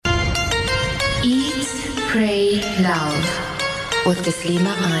Pray, Love with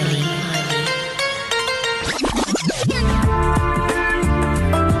Taslima Ali.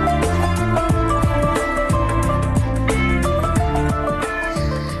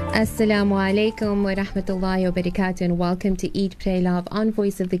 Assalamu alaikum wa rahmatullahi wa barakatuh, and welcome to Eat, Pray, Love on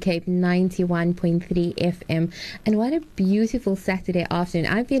Voice of the Cape 91.3 FM. And what a beautiful Saturday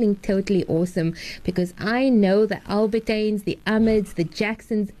afternoon. I'm feeling totally awesome because I know the Albertains, the Ahmeds, the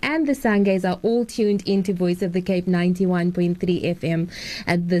Jacksons and the Sangays are all tuned into Voice of the Cape 91.3 FM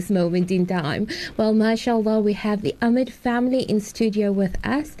at this moment in time. Well, mashallah, we have the Ahmed family in studio with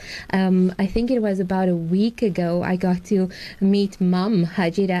us. I think it was about a week ago I got to meet Mum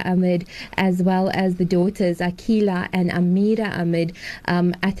Hajira Ahmed, as well as the daughters Akila and Amira Ahmed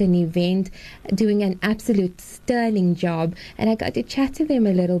at an event doing an absolute sterling job, and I got to chat to them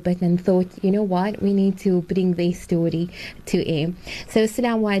a little bit and thought, you know what, we need to bring their story to air. So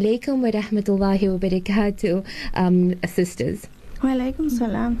assalamu alaikum wa rahmatullahi wa barakatuh, sisters. Wa alaikum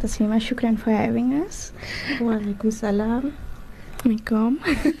salam, Taslima, shukran for having us. Wa alaikum salam.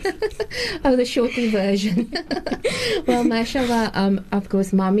 Oh, the shortened version. Well, mashallah, of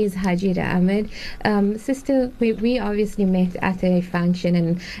course, Mommy is Hajira Ahmed. Sister, we obviously met at a function,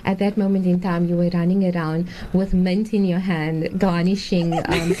 and at that moment in time you were running around with mint in your hand, garnishing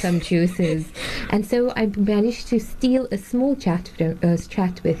some juices. And so I managed to steal a small chat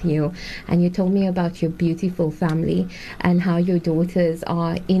with you, and you told me about your beautiful family and how your daughters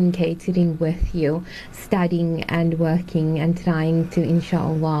are in catering with you, studying and working and trying to,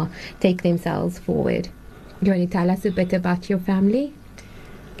 inshallah, take themselves forward. You want to tell us a bit about your family?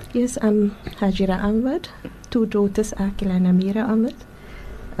 Yes, I'm Hajira Ahmed, two daughters, Akila and Amira Ahmed,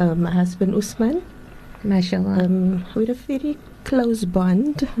 my husband Usman. MashaAllah. We're a very close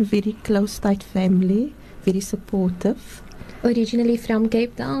bond, very close, tight family, very supportive. Originally from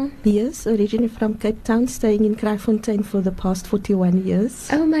Cape Town? Yes, originally from Cape Town, staying in Kraaifontein for the past 41 years.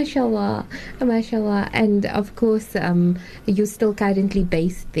 Oh, mashallah. Oh, mashallah. And of course, you're still currently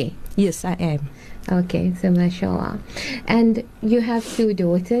based there? Yes, I am. Okay, so mashallah. And you have two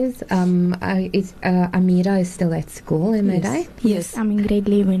daughters. Amira is still at school, am I right? Yes, I'm in grade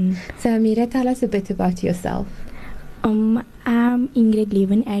 11. So Amira, tell us a bit about yourself. I'm in grade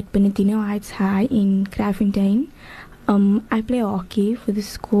 11 at Benedino Heights High in Kraaifontein. I play hockey for the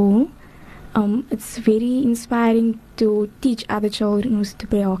school. It's very inspiring to teach other children who to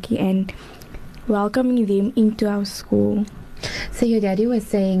play hockey and welcoming them into our school. So your daddy was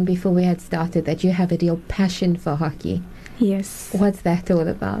saying before we had started that you have a real passion for hockey. Yes. What's that all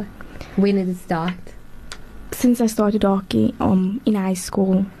about? When did it start? Since I started hockey in high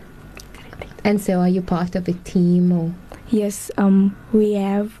school. And so are you part of a team or? Yes, we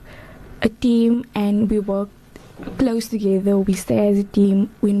have a team and we work close together. We stay as a team.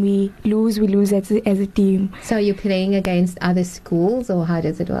 When we lose as a team. So you're playing against other schools, or how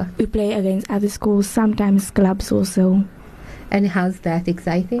does it work? We play against other schools, sometimes clubs also. And how's that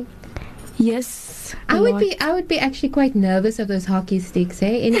exciting? Yes. I would be actually quite nervous of those hockey sticks,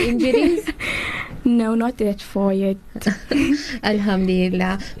 eh? Any injuries? No, not that far yet.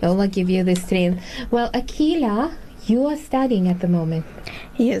 Alhamdulillah. Allah give you the strength. Well, Akila, you are studying at the moment.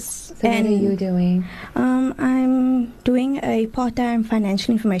 Yes. So what are you doing? I'm doing a part-time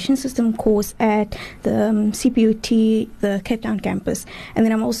financial information system course at the CPUT, the Cape Town campus. And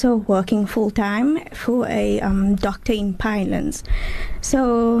then I'm also working full-time for a doctor in Pinelands.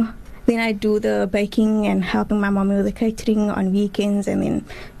 So then I do the baking and helping my mommy with the catering on weekends. And then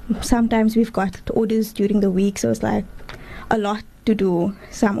sometimes we've got orders during the week. So it's like a lot to do.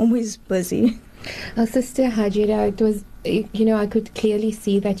 So I'm always busy. Sister Hajira, it was, I could clearly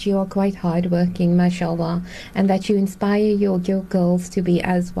see that you are quite hardworking, mashallah, and that you inspire your girls to be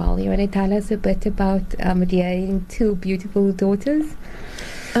as well. You want to tell us a bit about rearing two beautiful daughters?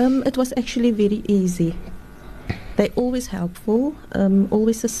 It was actually very easy. They're always helpful,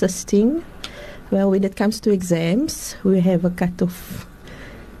 always assisting. Well, when it comes to exams, we have a cut-off.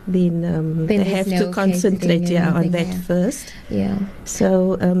 Then they have to concentrate on that first. Yeah.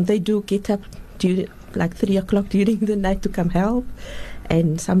 So they do get up like 3 o'clock during the night to come help,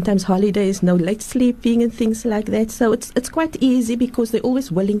 and sometimes holidays, no late sleeping and things like that. So it's quite easy because they're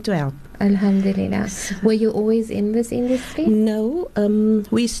always willing to help. Alhamdulillah. Were you always in this industry? No,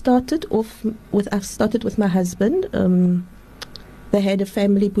 I started with my husband. They had a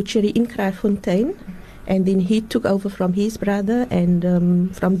family butchery in Kraaifontein, and then he took over from his brother,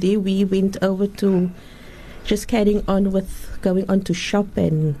 and from there we went over to just carrying on with going on to shop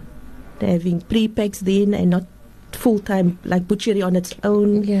and having pre-packs then, and not full-time like butchery on its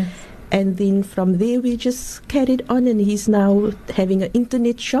own. Yes. And then from there we just carried on, and he's now having an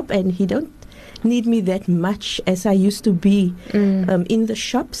internet shop, and he need me that much as I used to be in the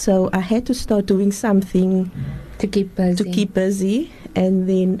shop. So I had to start doing something to keep busy. And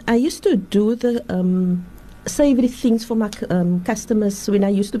then I used to do the savory things for my customers. When I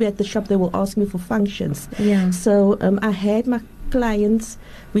used to be at the shop, they will ask me for functions. Yeah. So I had my clients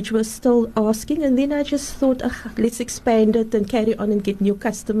which were still asking, and then I just thought, let's expand it and carry on and get new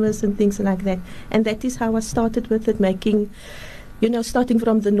customers and things like that. And that is how I started with it, making, starting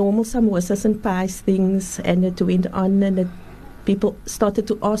from the normal samosas and pies things, and it went on, and people started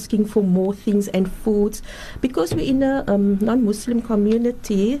to asking for more things and foods. Because we're in a non-Muslim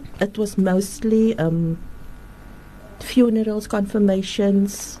community, it was mostly funerals,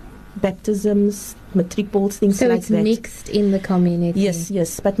 confirmations, baptisms, matric balls, things so like that. So it's mixed in the community?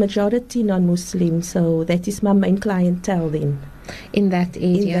 Yes, but majority non-Muslim, so that is my main clientele then. In that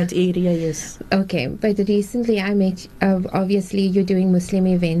area? Yes. Okay, but recently I met, obviously you're doing Muslim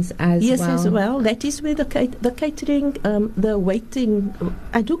events as well. Yes, as well. That is where the catering, the waiting,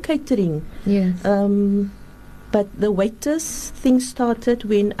 I do catering. Yes. But the waiters thing started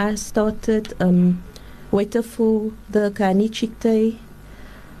when I started waiter for the Kani Chikte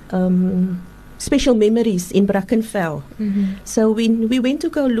Special Memories in Brackenfell. Mm-hmm. So when we went to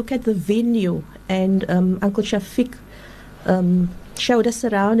go look at the venue, and Uncle Shafiq showed us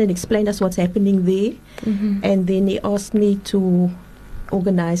around and explained us what's happening there. Mm-hmm. And then he asked me to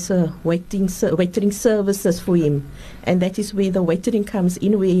organize waitering services for him. And that is where the waitering comes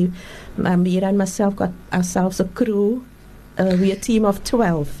in, where Mira and myself got ourselves a crew. We're a team of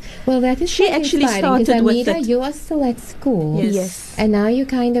 12. Well, that is she actually started with Amira, it. you are still at school. Yes. And now you're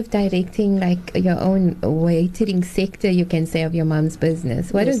kind of directing like your own waitering sector, you can say, of your mom's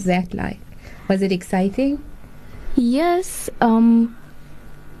business. What was that like? Was it exciting? Yes.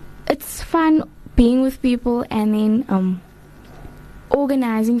 It's fun being with people and then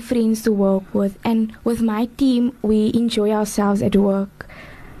organizing friends to work with. And with my team, we enjoy ourselves at work.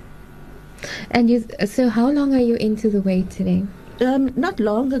 And so how long are you into the waitering? Not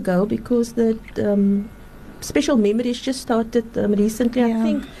long ago, because the Special Memories just started recently. Yeah. I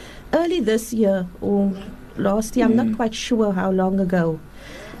think early this year or last year. I'm not quite sure how long ago.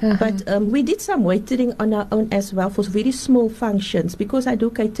 Uh-huh. But we did some waitering on our own as well for very small functions, because I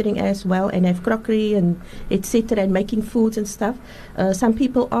do catering as well and have crockery and etc. and making foods and stuff. Some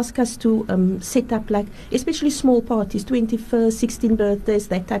people ask us to set up, like, especially small parties, 21st, 16 birthdays,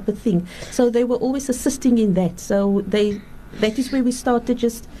 that type of thing. So they were always assisting in that. So that is where we started.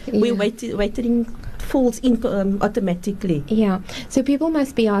 Just where waitering falls in automatically. Yeah. So people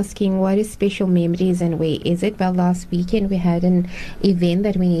must be asking, what is Special Memories and where is it? Well, last weekend we had an event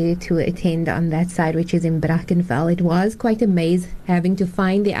that we needed to attend on that side, which is in Brackenfell. It was quite a maze having to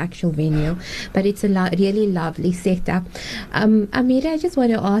find the actual venue, but it's a really lovely setup. Amira, I just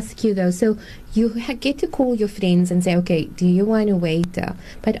want to ask you though, so you get to call your friends and say, okay, do you want to wait?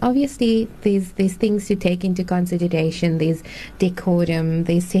 But obviously there's things to take into consideration. There's decorum,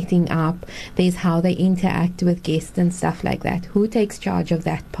 there's setting up, there's how they interact with guests and stuff like that. Who takes charge of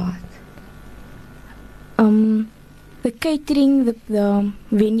that part? The catering, the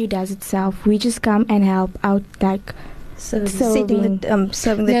venue does itself. We just come and help out, like Serving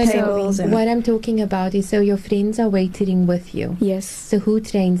the tables. So what I'm talking about is, so your friends are waitering with you. Yes. So who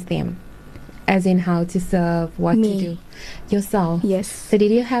trains them? As in how to serve, what Me. to do? Yourself? Yes. So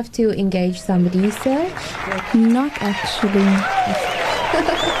did you have to engage some research? Not actually.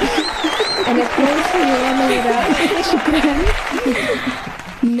 And a place for you, Amira.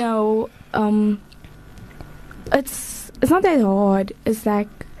 No. It's not that hard. It's like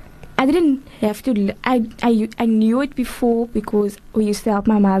I didn't have to. I knew it before because we used to help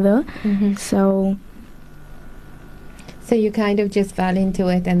my mother. Mm-hmm. So you kind of just fell into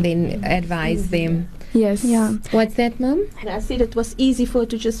it and then advise them. yes. Yeah. What's that, Mum? And I said it was easy for her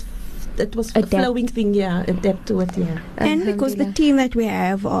to just, it was a Adapt. flowing thing, adapt to it, And because the team that we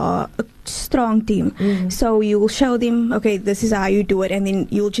have are a strong team, so you will show them, okay, this is how you do it, and then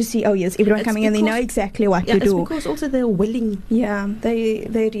you'll just see, oh yes, everyone It's coming and they know because- exactly what Yeah, to it's do. because also they're willing. Yeah, they're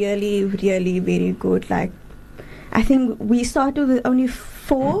really, really very good. Like, I think we started with only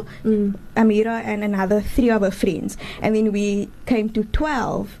 4, Amira and another 3 of her friends, and then we came to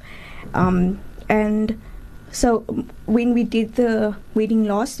 12. And so when we did the wedding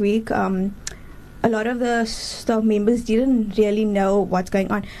last week, a lot of the staff members didn't really know what's going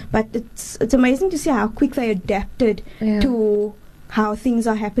on, but it's amazing to see how quick they adapted to how things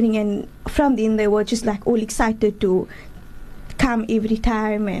are happening, and from then they were just like all excited to come every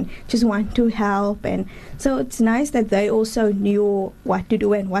time and just want to help. And so it's nice that they also knew what to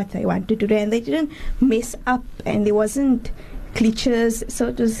do and what they wanted to do, and they didn't mess up, and there wasn't glitches. So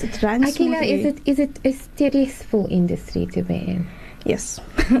it runs Akila, smoothly. is it a stressful industry to be in? Yes.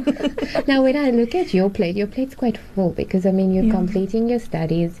 Now, when I look at your plate's quite full because, I mean, you're Yeah. completing your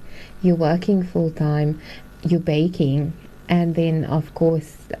studies, you're working full time, you're baking, and then, of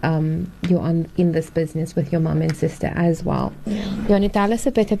course, you're in this business with your mum and sister as well. Yeah. You want to tell us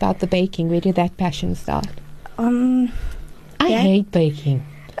a bit about the baking? Where did that passion start? Um, I Yeah. hate baking.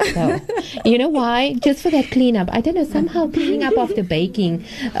 So, you know why? Just for that cleanup. I don't know, somehow cleaning up after baking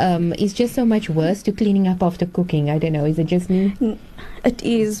is just so much worse to cleaning up after cooking. I don't know, is it just me? it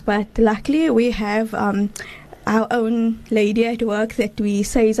is, but luckily we have our own lady at work that we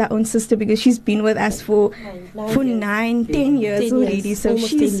say is our own sister because she's been with us for 10 years 10 already. years, So almost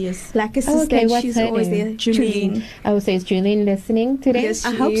she's 10 years. like a sister. Okay, what's she's her always name? there. Julian. Oh, so is Julian listening today? Yes,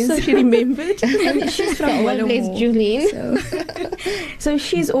 I she hope so. is. She remembered. She's So, from well, bless Wallamore. Julian. So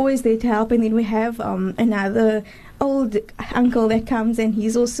she's always there to help, and then we have another old uncle that comes, and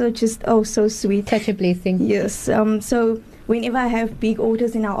he's also just so sweet. Such a blessing. Yes. So whenever I have big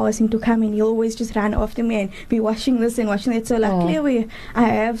orders and I'll ask him to come in, he'll always just run after me and be washing this and washing that. So luckily I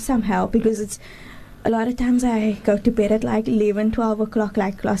have some help because it's a lot of times I go to bed at like 11, 12 o'clock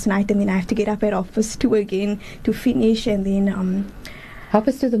like last night, and then I have to get up at 2:30 again to finish, and then Help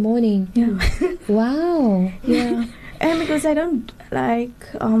us to the morning. yeah. Wow. Yeah, and because I don't like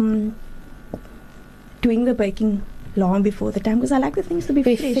doing the baking long before the time because I like the things to be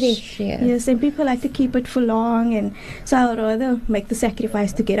Be fresh. fresh, yeah. Yes, and people like to keep it for long, and so I'd rather make the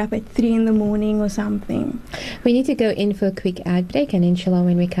sacrifice to get up at 3 in the morning or something. We need to go in for a quick ad break, and inshallah,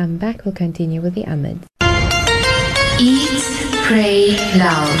 when we come back, we'll continue with the Ahmed. Eat, Pray,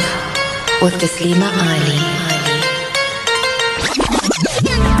 Love with Taslima Ali.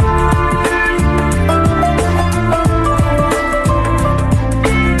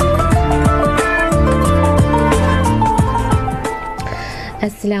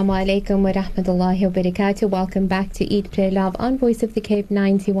 Assalamu alaikum wa rahmatullahi wa barakatuh. Welcome back to Eat, Pray, Love on Voice of the Cape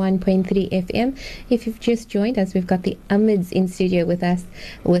 91.3 FM. If you've just joined us, we've got the Ahmeds in studio with us,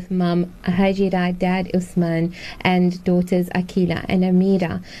 with Mum Hajira, Dad Usman, and daughters Akila and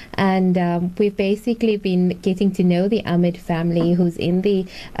Amira. And we've basically been getting to know the Ahmed family who's in the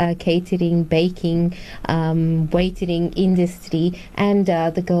catering, baking, waitering industry, and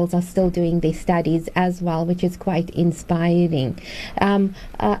the girls are still doing their studies as well, which is quite inspiring.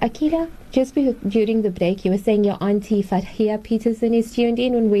 Akila, just during the break, you were saying your auntie Farhia Peterson is tuned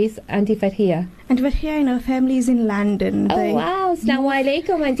in. And where's Auntie Farhia? And Farhia, I know, family is in London. Oh, wow. Assalamu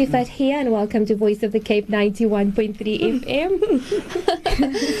alaikum, Auntie Farhia, and welcome to Voice of the Cape 91.3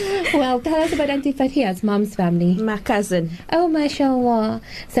 FM. Well, tell us about Auntie Farhia's mum's family. My cousin. Oh, mashallah.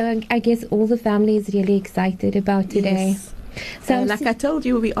 So I guess all the family is really excited about today. Yes. So I'm like I told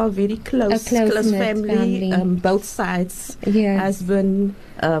you, we are very close, A close-knit family. family. Both sides, Yes. husband,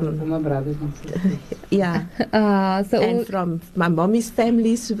 My brothers and sisters. yeah, so and from my mommy's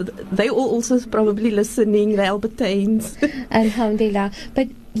family, so they all also probably listening. The Albertains. Alhamdulillah. But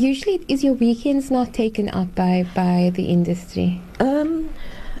usually, is your weekends not taken up by the industry?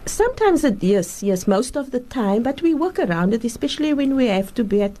 Sometimes yes, most of the time, but we work around it, especially when we have to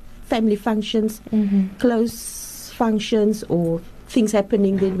be at family functions, close functions or things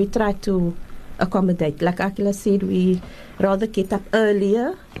happening, then we try to accommodate. Like Akila said, we rather get up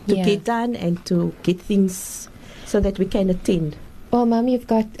earlier to Yeah. get done and to get things so that we can attend. Well, Mum, you've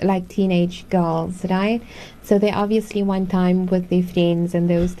got like teenage girls, right? So they obviously want time with their friends and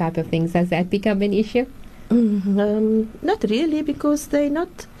those type of things. Has that become an issue? Not really, because they're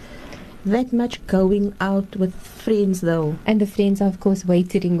not that much going out with friends though. And the friends are, of course,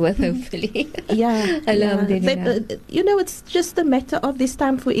 waitering with, hopefully. Yeah, Alhamdulillah. it's just a matter of this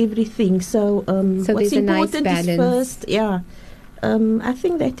time for everything. So, So what's there's a nice important is balance. first. Yeah, I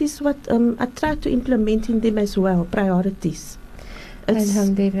think that is what I try to implement in them as well. Priorities,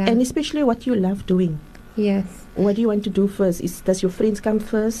 Alhamdulillah. and especially what you love doing. Yes. What do you want to do first? Does your friends come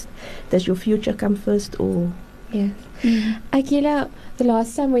first? Does your future come first? Or Yes. Akila, the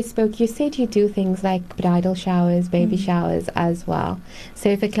last time we spoke, you said you do things like bridal showers, baby showers as well. So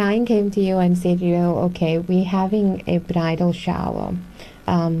if a client came to you and said, okay, we're having a bridal shower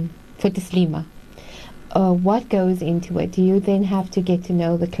for Taslima, what goes into it? Do you then have to get to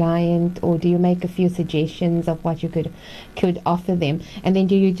know the client, or do you make a few suggestions of what you could offer them? And then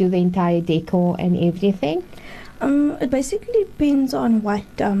do you do the entire decor and everything? It basically depends on what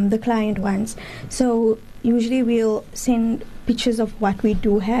the client wants. So usually we'll send pictures of what we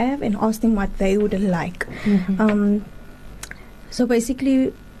do have and ask them what they would like. So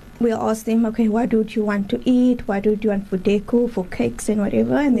basically we'll ask them, okay, what do you want to eat? What do you want for decor, for cakes and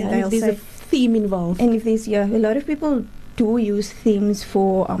whatever? And then and they'll if there's say, a theme involved. and if there's, a lot of people do use themes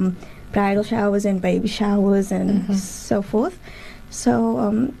for bridal showers and baby showers and so forth.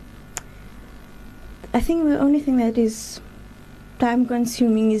 So I think the only thing that is time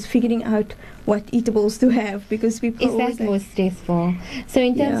consuming is figuring out what eatables to have, because people Is always that more stressful? So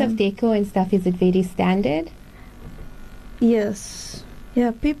in terms Yeah. of decor and stuff, is it very standard? yes,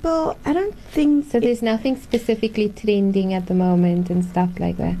 yeah, people, I don't think So there's nothing specifically trending at the moment and stuff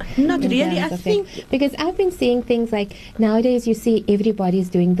like that? Not in really. terms I of it? think Because I've been seeing things like nowadays you see everybody's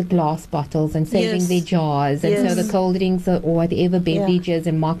doing the glass bottles and saving Yes. their jars, and so Yes. the cold drinks or whatever Yeah. beverages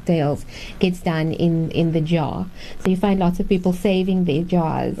and mocktails gets done in the jar. So you find lots of people saving their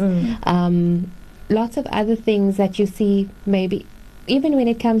jars. Lots of other things that you see, maybe even when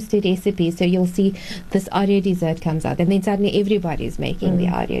it comes to recipes, so you'll see this Oreo dessert comes out and then suddenly everybody's making the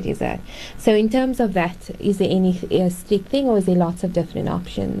Oreo dessert. So in terms of that, is there any strict thing, or is there lots of different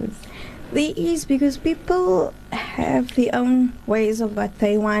options? there is, because people have their own ways of what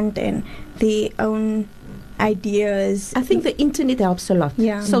they want and their own ideas. I think the internet helps a lot.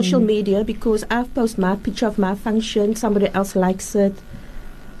 Yeah. Social media, because I've posted my picture of my function, somebody else likes it.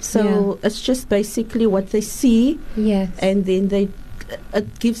 So it's just basically what they see, Yes. and then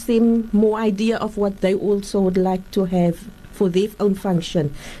it gives them more idea of what they also would like to have for their own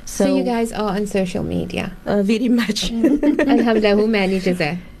function. So you guys are on social media. Very much. Alhamdulillah, who manages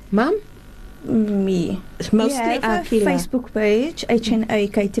that? Mom? Me. Mostly we have a Akila. Facebook page,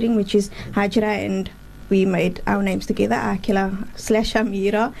 HNA Catering, which is Hajra, and we made our names together,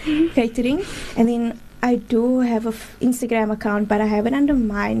 Akila/Amira Catering. And then I do have a Instagram account, but I have it under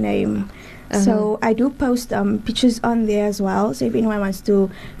my name. So I do post pictures on there as well. So if anyone wants to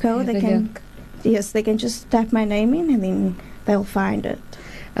go, Have they a can. look. Yes, they can just type my name in, and then they'll find it.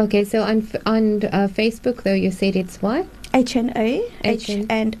 Okay, so on Facebook though, you said it's what? HNA, HN.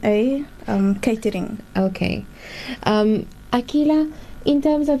 H&A Catering. Okay. Akila, in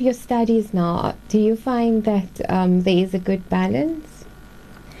terms of your studies now, do you find that there is a good balance?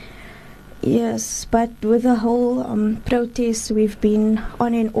 Yes, but with the whole protests, we've been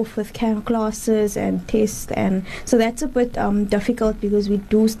on and off with camp classes and tests, and so that's a bit difficult, because we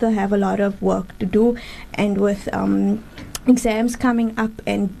do still have a lot of work to do, and with exams coming up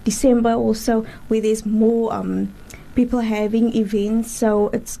and December also, where there's more people having events, so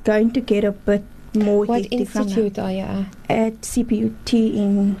it's going to get a bit more What hectic from institute are you at? at CPUT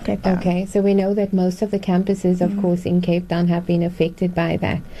in Cape Town. Okay, so we know that most of the campuses, of course, in Cape Town have been affected by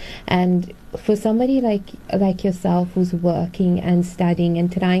that. And for somebody like yourself who's working and studying and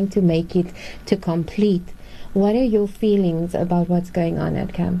trying to make it to complete, what are your feelings about what's going on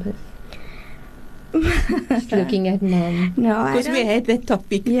at campus? Just looking at Mom. No, I Because don't. we had that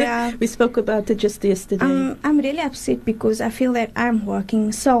topic. Yeah. We spoke about it just yesterday. I'm really upset, because I feel that I'm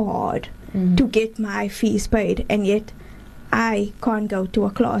working so hard to get my fees paid, and yet I can't go to a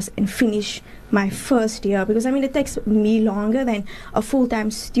class and finish my first year, because I mean it takes me longer than a full-time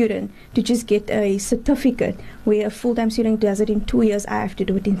student to just get a certificate, where a full-time student does it in 2 years. I have to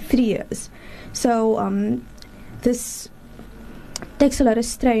do it in 3 years. So this takes a lot of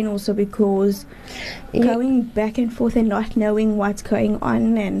strain also, because Yeah. going back and forth and not knowing what's going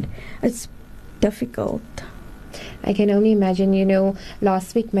on, and it's difficult. I can only imagine,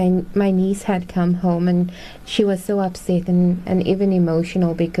 last week my niece had come home and she was so upset and even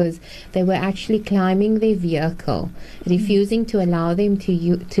emotional, because they were actually climbing their vehicle, refusing to allow them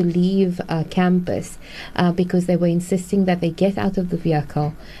to leave campus because they were insisting that they get out of the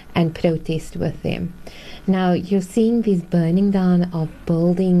vehicle and protest with them. Now you're seeing these burning down of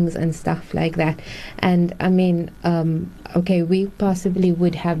buildings and stuff like that, and I mean, okay, we possibly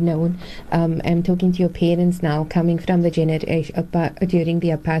would have known. I'm talking to your parents now, coming from the generation during the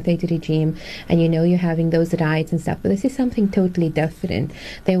apartheid regime, and you're having those riots and stuff. But this is something totally different.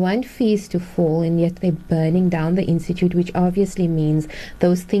 They want fees to fall, and yet they're burning down the institute, which obviously means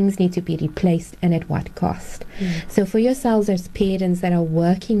those things need to be replaced, and at what cost? So for yourselves as parents that are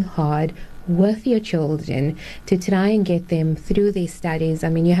working hard with your children to try and get them through their studies. I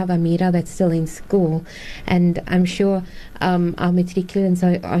mean, you have Amira that's still in school, and I'm sure our matriculants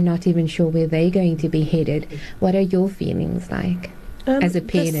are not even sure where they're going to be headed. What are your feelings like as a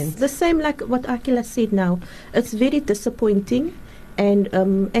parent? The same like what Akila said now. It's very disappointing, and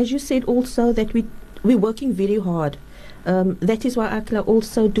as you said also that we're working very hard. That is why Akila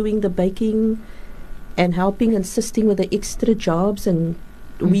also doing the baking and helping, assisting with the extra jobs and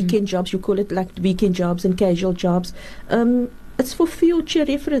weekend jobs. You call it like weekend jobs and casual jobs. It's for future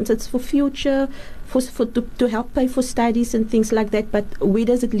reference. It's for future to help pay for studies and things like that. But where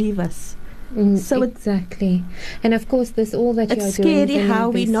does it leave us? So exactly. And of course, this all that you're it's doing is scary an how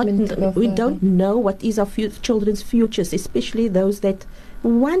we investment we of, don't know what is our children's futures, especially those that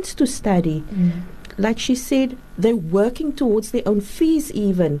want to study. Like she said, they're working towards their own fees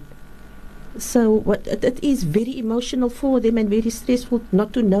even. So it is very emotional for them and very stressful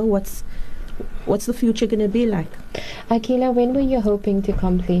not to know what's the future going to be like. Akila, when were you hoping to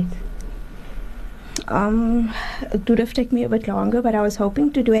complete? It would have taken me a bit longer, but I was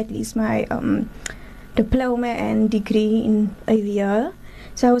hoping to do at least my diploma and degree in a year.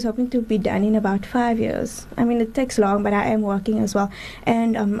 So I was hoping to be done in about 5 years. I mean, it takes long, but I am working as well.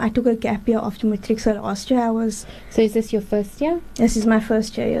 And I took a gap year after matric. So last year I was... So is this your first year? This is my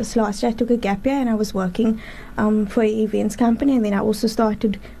first year, yes. Last year I took a gap year and I was working for an events company. And then I also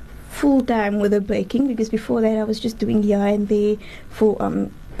started full-time with the baking, because before that I was just doing here and there for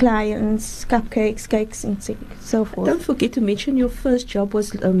clients, cupcakes, cakes, and so forth. Don't forget to mention your first job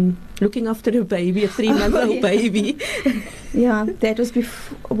was looking after a baby, a 3-month-old baby. Yeah, that was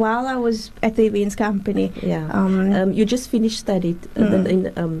while I was at the events company. Yeah. You just finished studied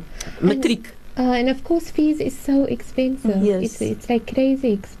in matric. And of course, fees is so expensive. Yes. It's like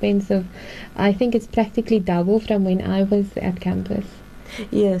crazy expensive. I think it's practically double from when I was at campus.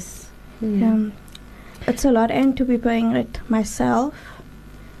 Yes. It's a lot, and to be paying it myself,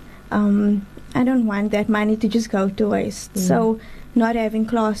 I don't want that money to just go to waste. So not having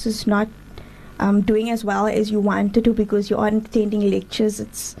classes, not doing as well as you want to do because you aren't attending lectures,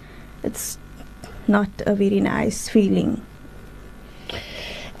 it's not a very nice feeling.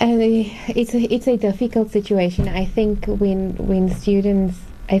 And it's a difficult situation. I think when students,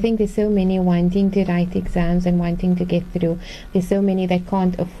 I think there's so many wanting to write exams and wanting to get through. There's so many that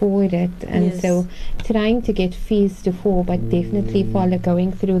can't afford it, and so trying to get fees to fall, but definitely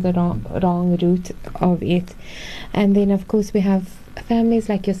going through the wrong route of it. And then of course we have families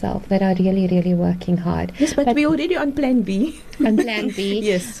like yourself that are really, really working hard. Yes, but we're already on plan B. On plan B?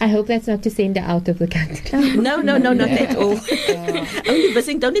 Yes. I hope that's not to send her out of the country. No, not at all. Only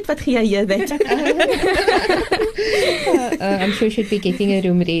busing, don't it wat gee jy that. I'm sure she'd be getting a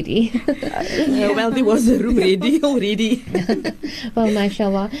room ready. Well, there was a room ready already. Well,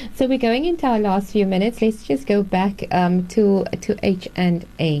 mashallah. So we're going into our last few minutes. Let's just go back to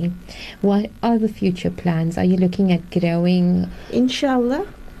H&A. What are the future plans? Are you looking at growing? Inshallah,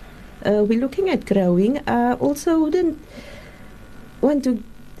 we're looking at growing. Also, wouldn't want to.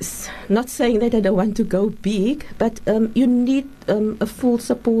 Not saying that I don't want to go big, but you need a full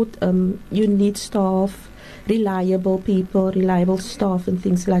support. You need staff, reliable people, reliable staff, and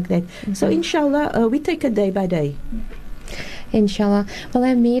things like that. So, inshallah, we take it day by day. Inshallah. Well,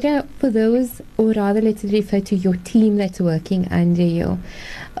 Amira, for those, or rather let's refer to your team that's working under you,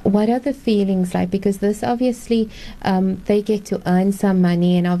 what are the feelings like? Because this obviously, they get to earn some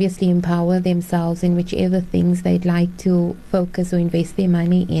money and obviously empower themselves in whichever things they'd like to focus or invest their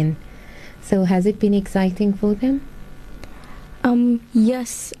money in. So has it been exciting for them?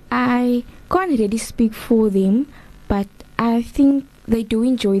 Yes, I can't really speak for them, but I think they do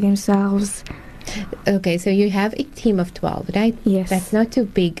enjoy themselves. Okay, so you have a team of 12, right? Yes. That's not too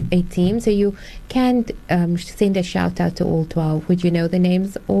big a team, so you can't send a shout out to all 12. Would you know the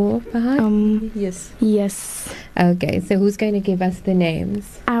names or Fahad? Yes. Yes. Okay, so who's going to give us the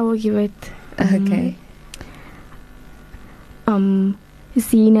names? I will give it. Okay.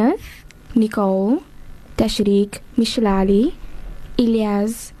 Zenith, Nicole, Tashriq, Mishlali,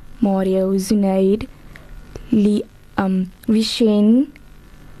 Ilyas, Mario, Zunaid, Vishen.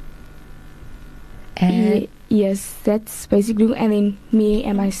 Yes, that's basically, and then me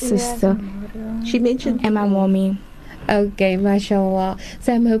and my sister. She mentioned and my mommy. Okay, mashallah.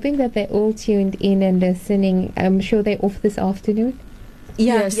 So I'm hoping that they're all tuned in and listening. I'm sure they're off this afternoon.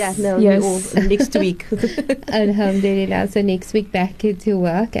 Yes. We're all next week. Alhamdulillah. So next week back to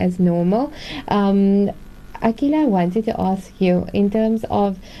work as normal. Akila, I wanted to ask you, in terms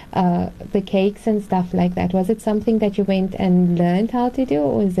of the cakes and stuff like that, was it something that you went and learned how to do,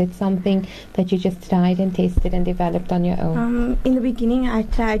 or is it something that you just tried and tested and developed on your own? In the beginning, I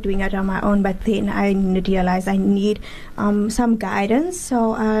tried doing it on my own, but then I realized I need some guidance.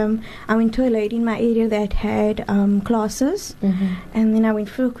 So I went to a lady in my area that had classes, and then I went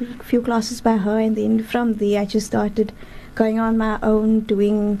for a few classes by her, and then from there I just started going on my own,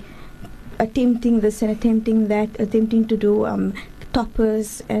 attempting this and attempting that, attempting to do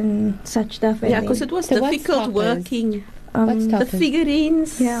toppers and such stuff. Yeah, because it was So difficult working. What's The toppers?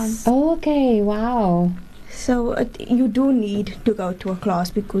 figurines. Yeah. Oh, okay, wow. So you do need to go to a class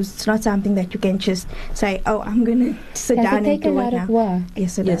because it's not something that you can just say, "Oh, I'm gonna sit Does down it take and a do lot it of now." work?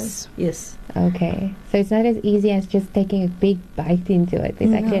 Yes, it does. Yes. Okay, so it's not as easy as just taking a big bite into it.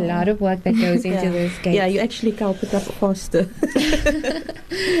 There's actually a No. lot of work that goes into Yeah. this cake. Yeah, you actually count it up faster.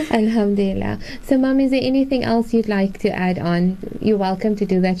 Alhamdulillah. So, Mom, is there anything else you'd like to add on? You're welcome to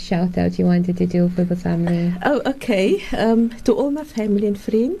do that shout out you wanted to do for the family. Oh, okay. To all my family and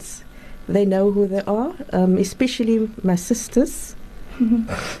friends, they know who they are, especially my sisters.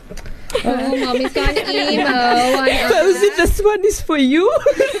 Oh, Mommy's gone emo. Posey, this one is for you.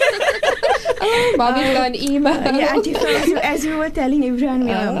 Mommy's gone emo. Yeah, Auntie Fauzi, as we were telling everyone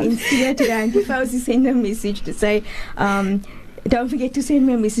in studio today, Auntie Fauzi sent a message to say, don't forget to send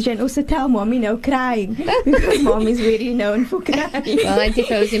me a message and also tell Mommy no crying because Mom is very known for crying. Well, Auntie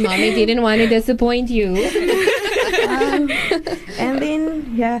Fauzi, Mommy didn't want to disappoint you. And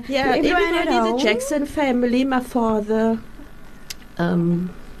then, Yeah, everyone at everybody, home. the Jackson family, my father,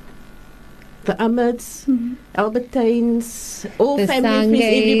 the Ahmeds, Albertines, all The family friends,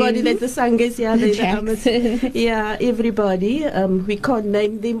 Sangays. everybody that the Sangays, yeah, The the Ahmeds. Jacksons. Yeah, everybody. We can't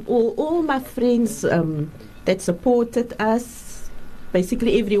name them all. All my friends that supported us,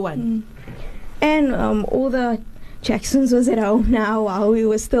 basically everyone. And all the Jacksons was at home now while we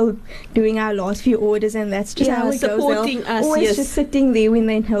were still doing our last few orders, and that's just Yeah, how it supporting goes. They'll us, always yes. just sitting there when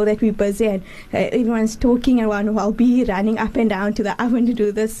they know that we're busy, and everyone's talking, and one will be running up and down to the oven to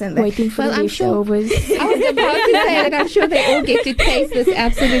do this and that. Waiting for Well, the I'm sure- leftovers. I was about to say that I'm sure they all get to taste this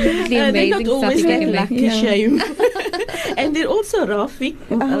absolutely They're amazing not always stuff that that you make. lucky, shame. And then also Rafiq,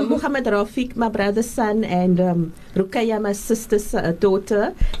 Muhammad Rafiq, my brother's son, and Rukaya, my sister's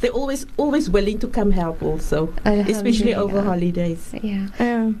daughter. They're always willing to come help also, especially over Alhamdulillah. holidays.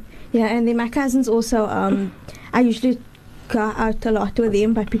 Yeah. Yeah, and then my cousins also. I usually go out a lot with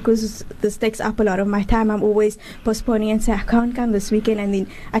them, but because this takes up a lot of my time, I'm always postponing and say I can't come this weekend. And then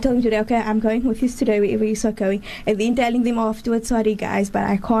I told them today, okay, I'm going with you today wherever you are going, and then telling them afterwards, sorry guys, but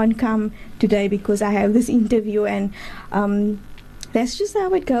I can't come today because I have this interview, and that's just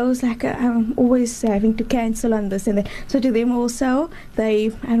how it goes. Like I'm always having to cancel on this and that. So to them also,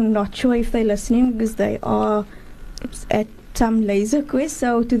 I'm not sure if they're listening because they are at some laser quiz.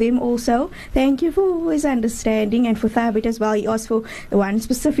 So to them also, thank you for always understanding, and for Thabit as well. He asked for the one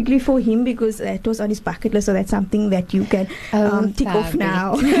specifically for him because that was on his bucket list. So that's something that you can tick off Thabit.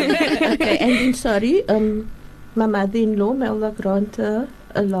 now. Okay, and then sorry, my mother-in-law, may Allah grant her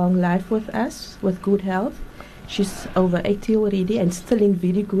a long life with us, with good health. She's over 80 already and still in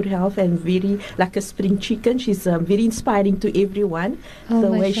very good health and very like a spring chicken. She's very inspiring to everyone. Oh,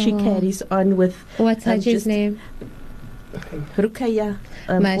 The way she mashallah. carries on with What's Hajj's just- name? Rukaya,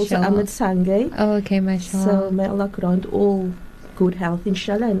 also Mashallah. Ahmed Sangay. Oh, okay, mashallah. So may Allah grant all good health,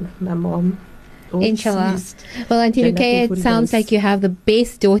 inshallah, and my mom. all Inshallah. deceased. Well, Auntie Jannah Ruqayya, it Firdaus. sounds like you have the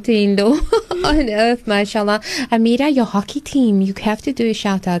best daughter-in-law on earth, mashallah. Amira, your hockey team, you have to do a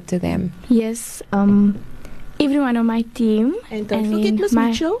shout-out to them. Yes, everyone on my team. And don't And forget then Miss my-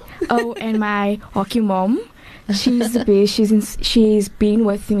 Mitchell. Oh, and my hockey mom. She's the best. She's been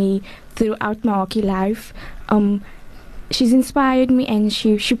with me throughout my hockey life. She's inspired me, and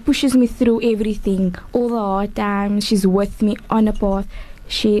she pushes me through everything, all the hard times. She's with me on a path.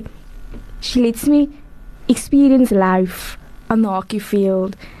 She lets me experience life on the hockey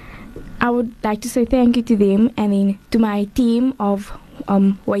field. I would like to say thank you to them, and then to my team of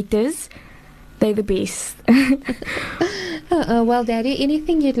waiters. They're the best. Well, Daddy,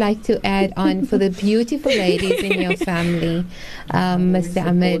 anything you'd like to add on for the beautiful ladies in your family, Mr.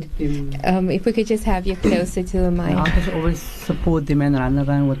 Ahmed? If we could just have you closer to the mic. I just always support them and run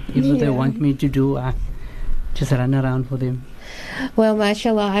around whatever they want me to do. I just run around for them. Well,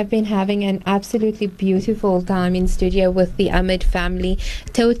 mashallah, I've been having an absolutely beautiful time in studio with the Ahmed family.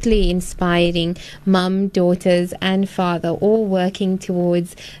 Totally inspiring. Mum, daughters, and father all working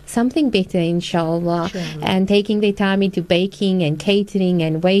towards something better, inshallah, and taking their time into baking and catering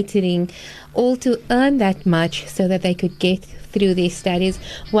and waitering, all to earn that much so that they could get through their studies.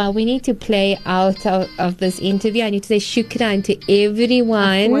 Well, we need to play out of this interview. I need to say shukran to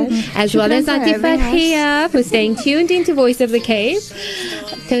everyone, as well as Shukran for Auntie having us. Farhia for staying tuned into Voice of the Cape.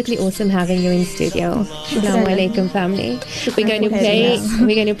 Totally awesome having you in studio. Assalamu alaikum, family.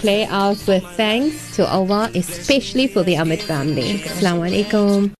 We're going to play out with thanks to Allah, especially for the Ahmed family. Assalamu alaikum.